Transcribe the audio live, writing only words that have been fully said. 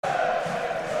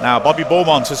Now Bobby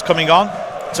Beaumont is coming on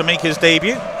to make his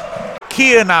debut.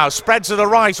 Keir now spreads to the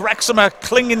right. Wrexham are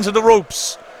clinging to the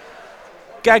ropes.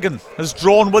 Geoghegan has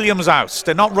drawn Williams out.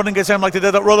 They're not running at him like they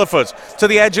did at Rutherford. To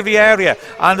the edge of the area.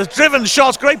 And a driven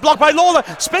shot. Great block by Lawler.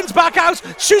 Spins back out.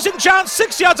 Shooting chance.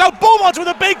 6 yards out. Beaumont with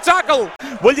a big tackle.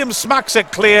 Williams smacks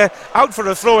it clear. Out for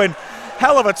a throw-in.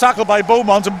 Hell of a tackle by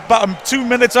Beaumont about 2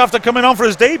 minutes after coming on for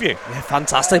his debut. Yeah,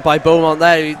 fantastic by Beaumont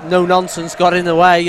there. No nonsense, got in the way.